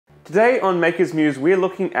Today on Maker's Muse, we're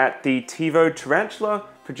looking at the Tevo Tarantula,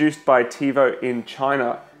 produced by Tevo in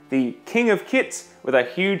China, the king of kits with a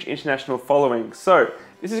huge international following. So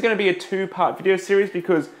this is going to be a two-part video series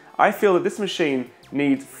because I feel that this machine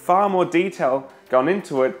needs far more detail gone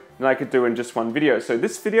into it than I could do in just one video. So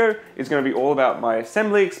this video is going to be all about my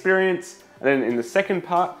assembly experience, and then in the second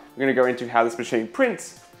part, we're going to go into how this machine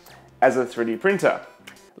prints as a 3D printer.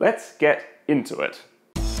 Let's get into it.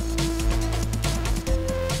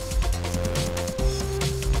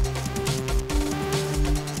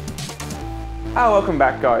 Welcome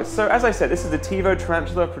back, guys. So as I said, this is the Tevo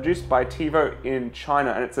Tarantula produced by Tevo in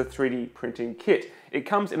China, and it's a 3D printing kit. It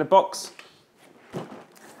comes in a box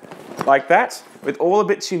like that with all the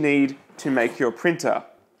bits you need to make your printer.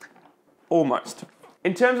 Almost.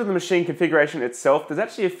 In terms of the machine configuration itself, there's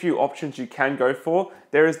actually a few options you can go for.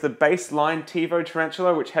 There is the baseline Tevo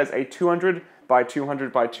Tarantula, which has a 200 by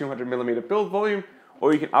 200 by 200 millimeter build volume,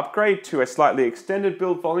 or you can upgrade to a slightly extended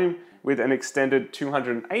build volume with an extended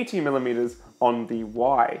 280 millimeters on the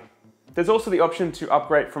Y. There's also the option to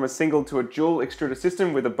upgrade from a single to a dual extruder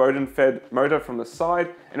system with a Bowden-fed motor from the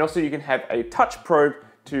side, and also you can have a touch probe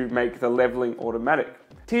to make the leveling automatic.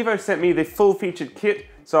 Tevo sent me the full featured kit,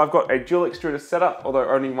 so I've got a dual extruder setup, although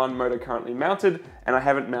only one motor currently mounted, and I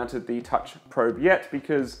haven't mounted the touch probe yet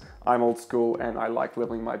because I'm old school and I like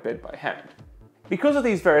leveling my bed by hand. Because of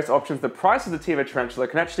these various options, the price of the Tevo Tarantula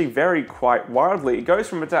can actually vary quite wildly. It goes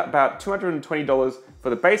from about $220 for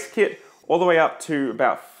the base kit, all the way up to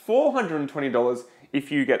about $420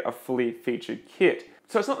 if you get a fully featured kit.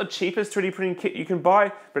 So it's not the cheapest 3D printing kit you can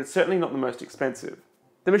buy, but it's certainly not the most expensive.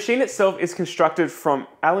 The machine itself is constructed from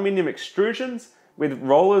aluminium extrusions with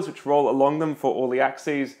rollers which roll along them for all the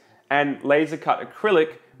axes, and laser cut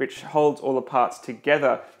acrylic which holds all the parts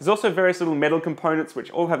together. There's also various little metal components which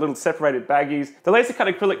all have little separated baggies. The laser cut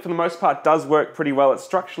acrylic for the most part does work pretty well. It's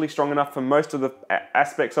structurally strong enough for most of the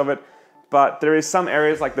aspects of it, but there is some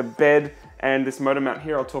areas like the bed and this motor mount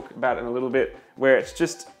here I'll talk about in a little bit where it's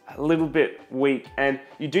just a little bit weak, and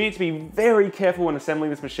you do need to be very careful when assembling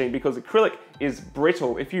this machine because acrylic is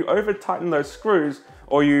brittle. If you over tighten those screws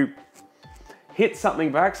or you hit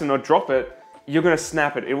something by accident or drop it, you're going to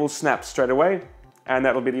snap it. It will snap straight away, and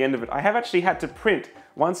that'll be the end of it. I have actually had to print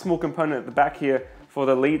one small component at the back here for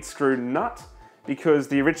the lead screw nut because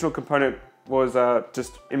the original component was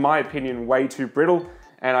just, in my opinion, way too brittle,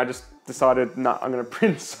 and I just decided, nah, I'm going to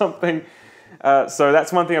print something. So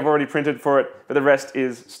that's one thing I've already printed for it, but the rest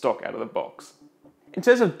is stock out of the box. In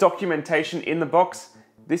terms of documentation in the box,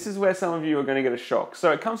 this is where some of you are going to get a shock.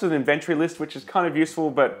 So it comes with an inventory list, which is kind of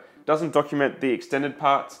useful, but doesn't document the extended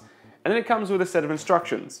parts. And then it comes with a set of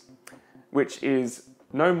instructions, which is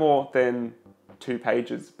no more than 2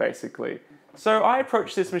 pages, basically. So I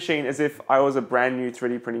approached this machine as if I was a brand new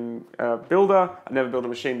 3D printing builder. I'd never built a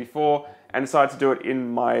machine before, and decided to do it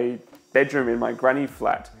in my bedroom, in my granny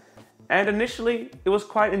flat. And initially, it was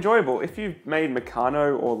quite enjoyable. If you've made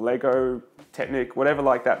Meccano or Lego, Technic, whatever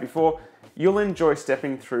like that before, you'll enjoy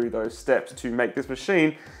stepping through those steps to make this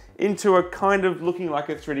machine into a kind of looking like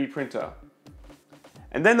a 3D printer.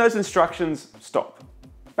 And then those instructions stop,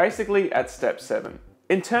 basically at step 7.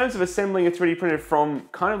 In terms of assembling a 3D printer from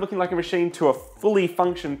kind of looking like a machine to a fully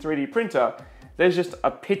functioning 3D printer, there's just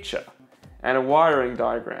a picture and a wiring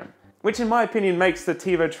diagram, which in my opinion makes the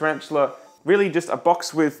Tevo Tarantula really just a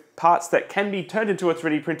box with parts that can be turned into a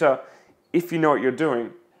 3D printer if you know what you're doing.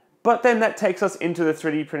 But then that takes us into the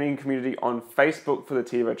 3D printing community on Facebook for the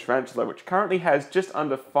Tevo Tarantula, which currently has just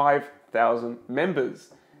under 5,000 members.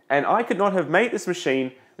 And I could not have made this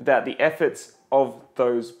machine without the efforts of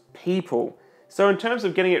those people. So in terms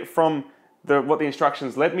of getting it from what the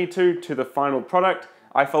instructions led me to the final product,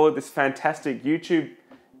 I followed this fantastic YouTube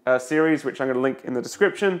series, which I'm going to link in the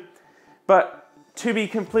description. But to be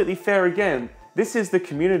completely fair again, this is the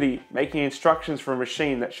community making instructions for a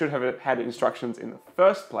machine that should have had instructions in the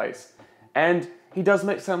first place. And he does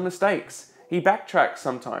make some mistakes. He backtracks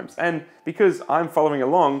sometimes. And because I'm following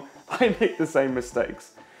along, I make the same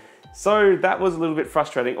mistakes. So that was a little bit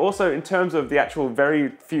frustrating. Also, in terms of the actual very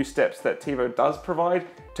few steps that Tevo does provide,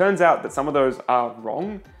 turns out that some of those are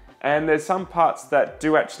wrong. And there's some parts that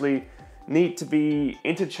do actually need to be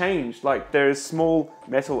interchanged. Like there's small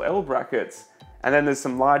metal L brackets, and then there's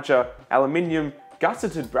some larger aluminium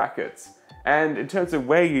gusseted brackets. And in terms of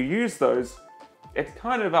where you use those, it's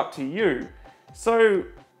kind of up to you. So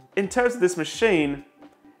in terms of this machine,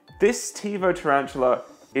 this Tevo Tarantula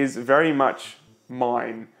is very much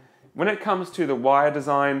mine. When it comes to the wire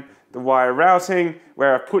design, the wire routing,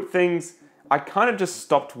 where I put things, I kind of just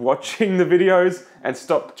stopped watching the videos and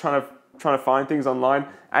stopped trying to find things online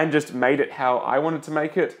and just made it how I wanted to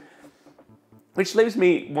make it. which leaves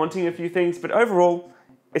me wanting a few things, but overall,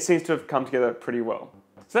 it seems to have come together pretty well.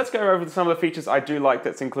 So let's go over some of the features I do like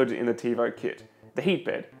that's included in the Tevo kit. The heat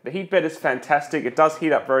bed. The heat bed is fantastic. It does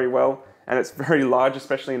heat up very well, and it's very large,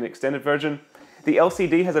 especially in the extended version. The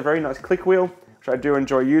LCD has a very nice click wheel, which I do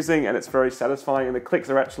enjoy using, and it's very satisfying, and the clicks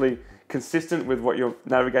are actually consistent with what you're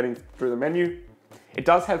navigating through the menu. It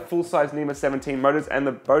does have full-size NEMA 17 motors, and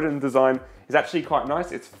the Bowden design is actually quite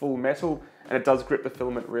nice. It's full metal, and it does grip the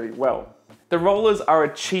filament really well. The rollers are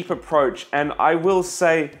a cheap approach, and I will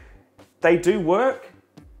say they do work,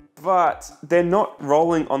 but they're not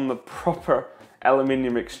rolling on the proper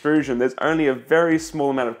aluminium extrusion. There's only a very small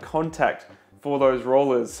amount of contact for those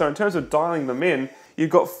rollers. So in terms of dialing them in, you've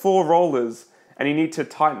got 4 rollers, and you need to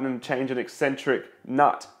tighten and change an eccentric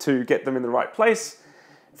nut to get them in the right place.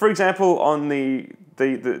 For example, on the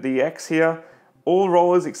X here, all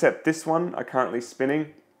rollers except this one are currently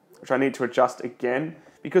spinning, which I need to adjust again,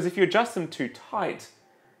 because if you adjust them too tight,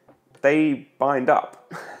 they bind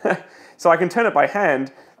up. So I can turn it by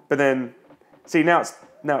hand, but then, see, now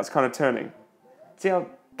it's kind of turning. See how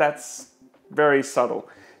that's very subtle.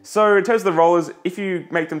 So in terms of the rollers, if you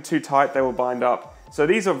make them too tight, they will bind up. So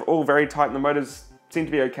these are all very tight and the motors seem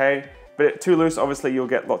to be okay, but too loose, obviously you'll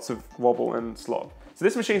get lots of wobble and slop. So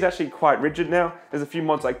this machine is actually quite rigid now. There's a few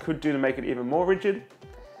mods I could do to make it even more rigid,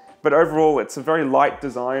 but overall it's a very light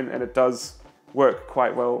design and it does work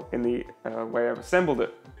quite well in the way I've assembled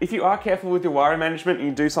it. If you are careful with your wire management and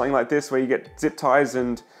you do something like this where you get zip ties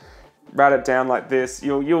and route it down like this,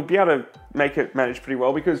 you'll be able to make it manage pretty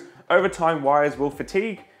well, because over time wires will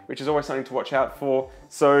fatigue, which is always something to watch out for.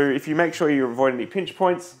 So if you make sure you avoid any pinch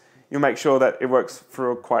points, you'll make sure that it works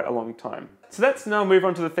for quite a long time. So let's now move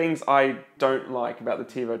on to the things I don't like about the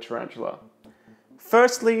Tevo Tarantula.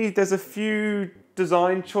 Firstly, there's a few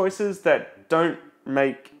design choices that don't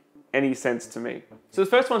make any sense to me. So the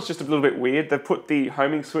first one's just a little bit weird. They've put the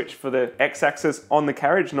homing switch for the X-axis on the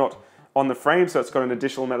carriage, not on the frame, so it's got an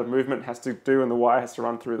additional amount of movement it has to do, and the wire has to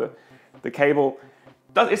run through the cable.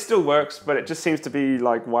 It still works, but it just seems to be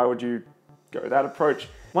like, why would you go that approach?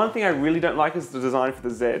 One thing I really don't like is the design for the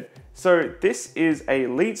Z. So this is a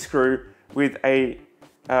lead screw with a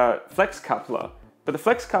flex coupler, but the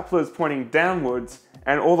flex coupler is pointing downwards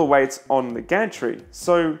and all the weight's on the gantry.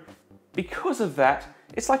 So because of that,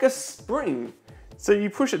 it's like a spring. So you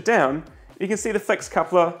push it down, you can see the flex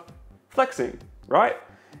coupler flexing, right?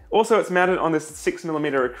 Also, it's mounted on this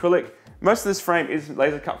 6mm acrylic. Most of this frame is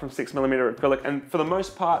laser cut from 6mm acrylic, and for the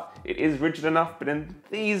most part, it is rigid enough, but in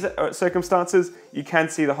these circumstances, you can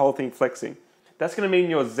see the whole thing flexing. That's gonna mean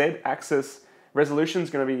your Z-axis resolution is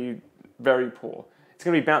gonna be very poor. It's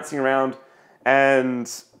gonna be bouncing around,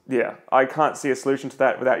 and yeah, I can't see a solution to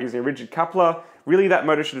that without using a rigid coupler. Really, that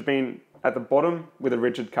motor should have been at the bottom with a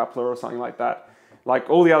rigid coupler or something like that. Like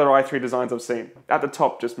all the other i3 designs I've seen. At the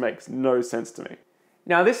top just makes no sense to me.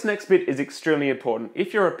 Now this next bit is extremely important.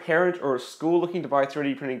 If you're a parent or a school looking to buy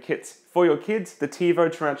 3D printing kits for your kids, the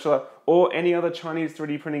Tevo Tarantula or any other Chinese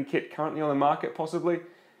 3D printing kit currently on the market possibly,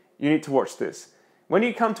 you need to watch this. When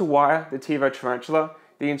you come to wire the Tevo Tarantula,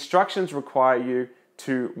 the instructions require you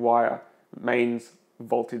to wire mains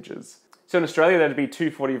voltages. So in Australia that'd be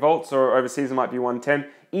 240 volts, or overseas it might be 110.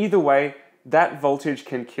 Either way, that voltage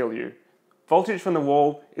can kill you. Voltage from the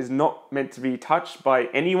wall is not meant to be touched by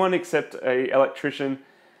anyone except an electrician,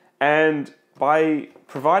 and by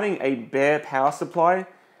providing a bare power supply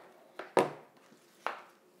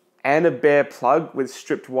and a bare plug with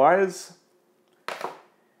stripped wires,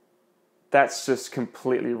 that's just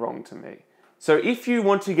completely wrong to me. So if you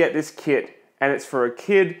want to get this kit and it's for a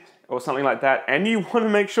kid or something like that, and you want to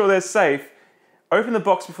make sure they're safe, open the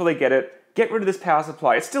box before they get it, get rid of this power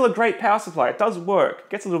supply. It's still a great power supply, it does work, it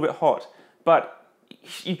gets a little bit hot, but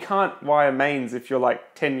you can't wire mains if you're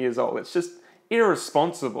like 10 years old. It's just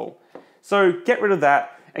irresponsible. So get rid of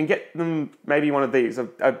that and get them maybe one of these,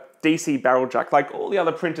 a DC barrel jack, like all the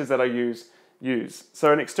other printers that I use.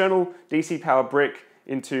 So an external DC power brick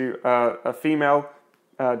into a female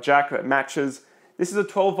jack that matches. This is a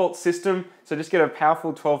 12 volt system, so just get a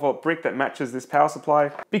powerful 12 volt brick that matches this power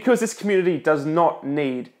supply, because this community does not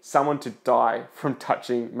need someone to die from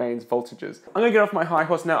touching mains voltages. I'm gonna get off my high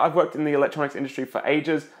horse now. I've worked in the electronics industry for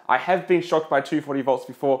ages. I have been shocked by 240 volts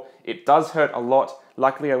before. It does hurt a lot.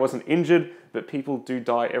 Luckily I wasn't injured, but people do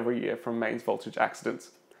die every year from mains voltage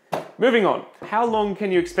accidents. Moving on, how long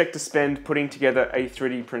can you expect to spend putting together a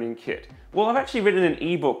 3D printing kit? Well, I've actually written an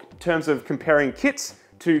ebook in terms of comparing kits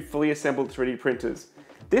to fully assembled 3D printers.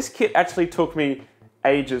 This kit actually took me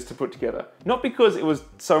ages to put together. Not because it was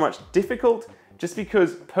so much difficult, just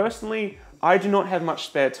because personally, I do not have much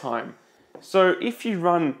spare time. So if you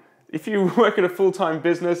run If you work at a full-time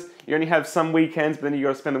business, you only have some weekends, but then you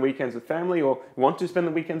got to spend the weekends with family or want to spend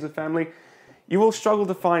the weekends with family, you will struggle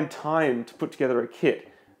to find time to put together a kit.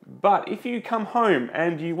 But if you come home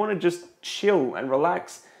and you want to just chill and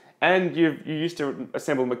relax, and you used to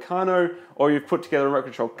assemble Meccano, or you've put together remote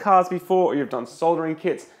control cars before, or you've done soldering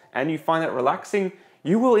kits, and you find that relaxing,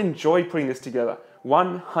 you will enjoy putting this together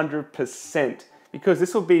 100%. Because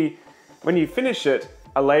this will be, when you finish it,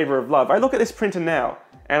 a labor of love. I look at this printer now,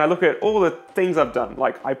 and I look at all the things I've done.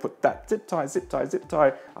 Like, I put that zip tie, zip tie, zip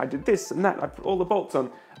tie. I did this and that. I put all the bolts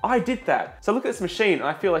on. I did that. So I look at this machine, and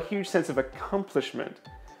I feel a huge sense of accomplishment.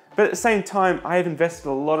 But at the same time, I have invested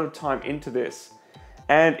a lot of time into this,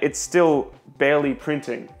 and it's still barely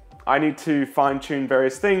printing. I need to fine-tune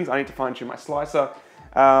various things. I need to fine-tune my slicer.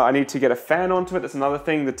 I need to get a fan onto it. That's another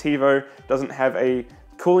thing. The Tevo doesn't have a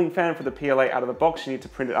cooling fan for the PLA out of the box. You need to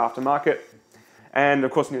print it aftermarket. And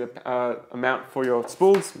of course you need a mount for your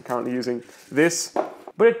spools. I'm currently using this.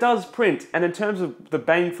 But it does print, and in terms of the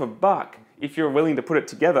bang for buck, if you're willing to put it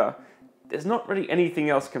together, there's not really anything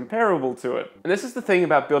else comparable to it. And this is the thing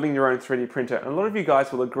about building your own 3D printer, and a lot of you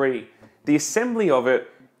guys will agree. The assembly of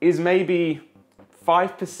it is maybe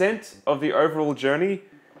 5% of the overall journey.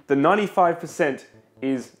 The 95%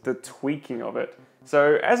 is the tweaking of it.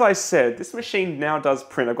 So as I said, this machine now does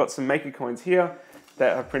print. I've got some maker coins here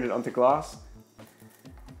that I've printed onto glass.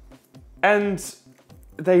 And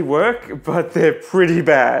they work, but they're pretty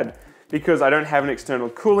bad because I don't have an external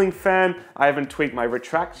cooling fan. I haven't tweaked my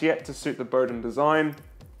retract yet to suit the Bowden design.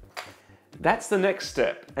 That's the next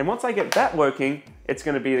step. And once I get that working, it's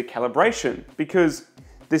gonna be the calibration, because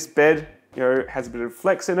this bed, has a bit of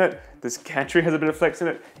flex in it. This gantry has a bit of flex in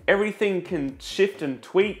it. Everything can shift and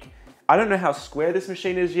tweak. I don't know how square this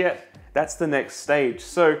machine is yet. That's the next stage.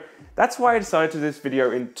 So that's why I decided to do this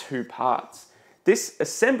video in 2 parts. This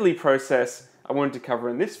assembly process I wanted to cover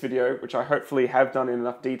in this video, which I hopefully have done in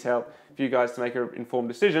enough detail for you guys to make an informed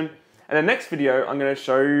decision. And the next video, I'm gonna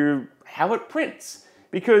show you how it prints.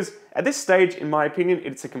 Because at this stage, in my opinion,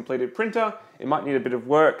 it's a completed printer. It might need a bit of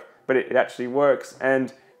work, but it actually works.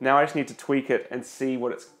 And now I just need to tweak it and see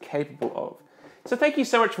what it's capable of. So thank you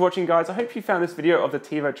so much for watching, guys. I hope you found this video of the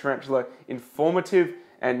Tevo Tarantula informative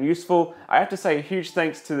and useful. I have to say a huge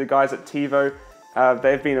thanks to the guys at Tevo.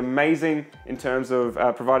 They've been amazing in terms of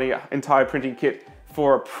providing an entire printing kit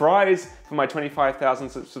for a prize for my 25,000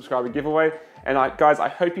 subscriber giveaway. And guys, I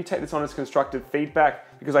hope you take this on as constructive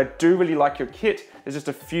feedback, because I do really like your kit. There's just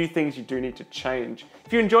a few things you do need to change.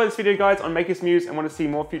 If you enjoy this video, guys, on Maker's Muse and want to see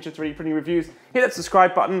more future 3D printing reviews, hit that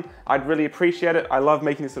subscribe button. I'd really appreciate it. I love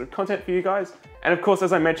making this sort of content for you guys. And of course,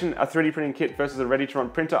 as I mentioned, a 3D printing kit versus a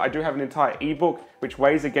ready-to-run printer, I do have an entire ebook which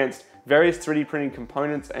weighs against various 3D printing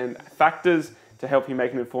components and factors to help you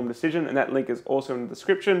make an informed decision, and that link is also in the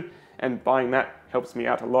description, and buying that helps me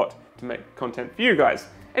out a lot to make content for you guys.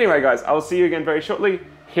 Anyway, guys, I will see you again very shortly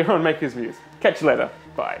here on Maker's Muse. Catch you later.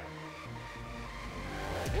 Bye.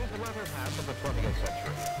 Here's the latter half of the 20th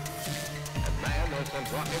century, and man has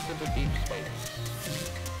sent rockets into deep space.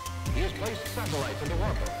 He has placed satellites into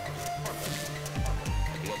orbit.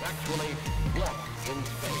 He has actually walked in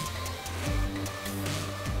space.